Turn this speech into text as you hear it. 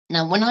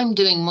Now, when I'm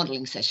doing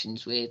modelling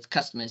sessions with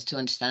customers to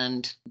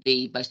understand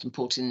the most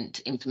important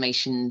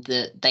information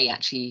that they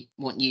actually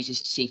want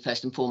users to see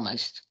first and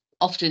foremost,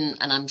 often,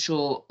 and I'm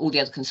sure all the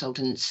other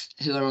consultants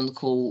who are on the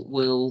call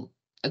will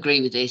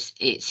agree with this,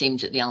 it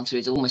seems that the answer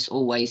is almost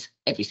always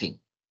everything.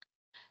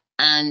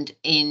 And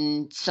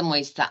in some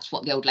ways, that's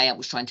what the old layout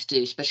was trying to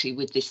do, especially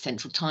with this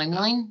central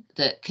timeline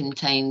that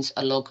contains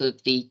a log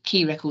of the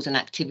key records and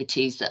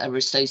activities that are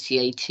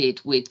associated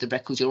with the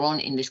records you're on,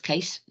 in this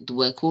case, the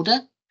work order.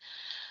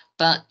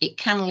 But it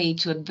can lead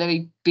to a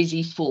very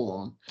busy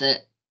form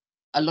that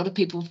a lot of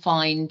people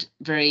find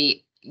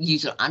very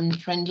user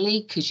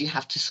unfriendly, because you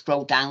have to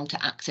scroll down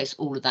to access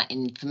all of that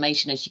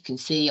information. As you can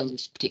see on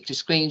this particular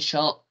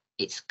screenshot,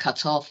 it's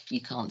cut off.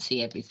 You can't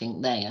see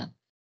everything there.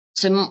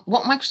 So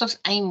what Microsoft's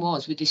aim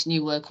was with this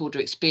new work order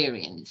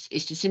experience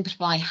is to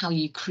simplify how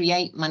you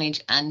create,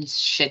 manage and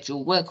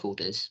schedule work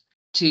orders,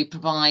 to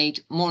provide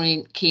more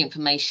key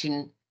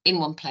information in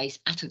one place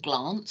at a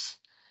glance,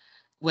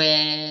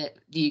 where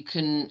you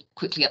can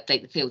quickly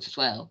update the fields as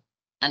well.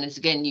 And as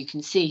again, you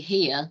can see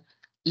here,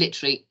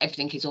 literally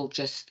everything is all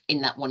just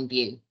in that one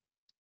view.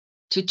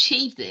 To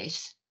achieve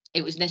this,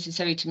 it was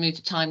necessary to move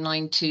the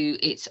timeline to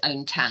its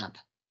own tab.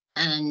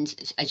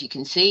 And as you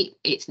can see,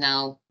 it's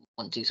now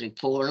 1, 2, 3,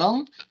 4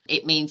 along.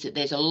 It means that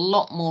there's a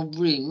lot more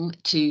room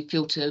to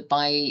filter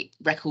by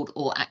record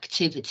or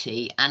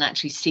activity and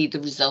actually see the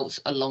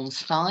results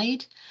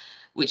alongside,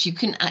 which you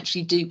couldn't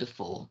actually do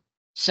before.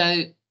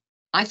 So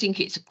I think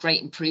it's a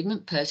great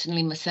improvement,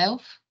 personally,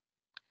 myself.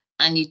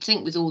 And you'd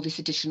think with all this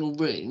additional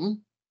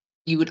room,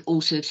 you would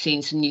also have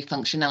seen some new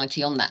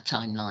functionality on that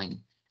timeline.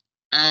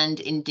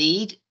 And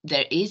indeed,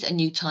 there is a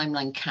new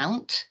timeline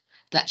count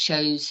that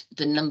shows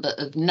the number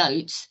of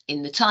notes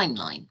in the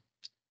timeline,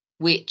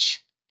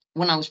 which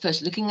when I was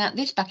first looking at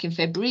this back in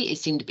February, it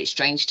seemed a bit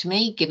strange to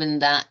me, given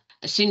that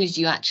as soon as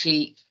you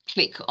actually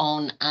click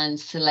on and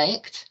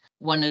select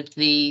one of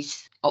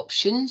these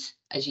options,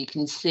 as you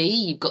can see,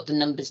 you've got the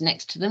numbers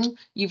next to them.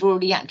 You've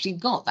already actually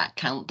got that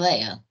count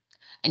there.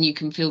 And you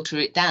can filter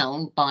it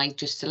down by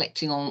just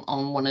selecting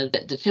on one of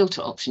the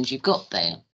filter options you've got there.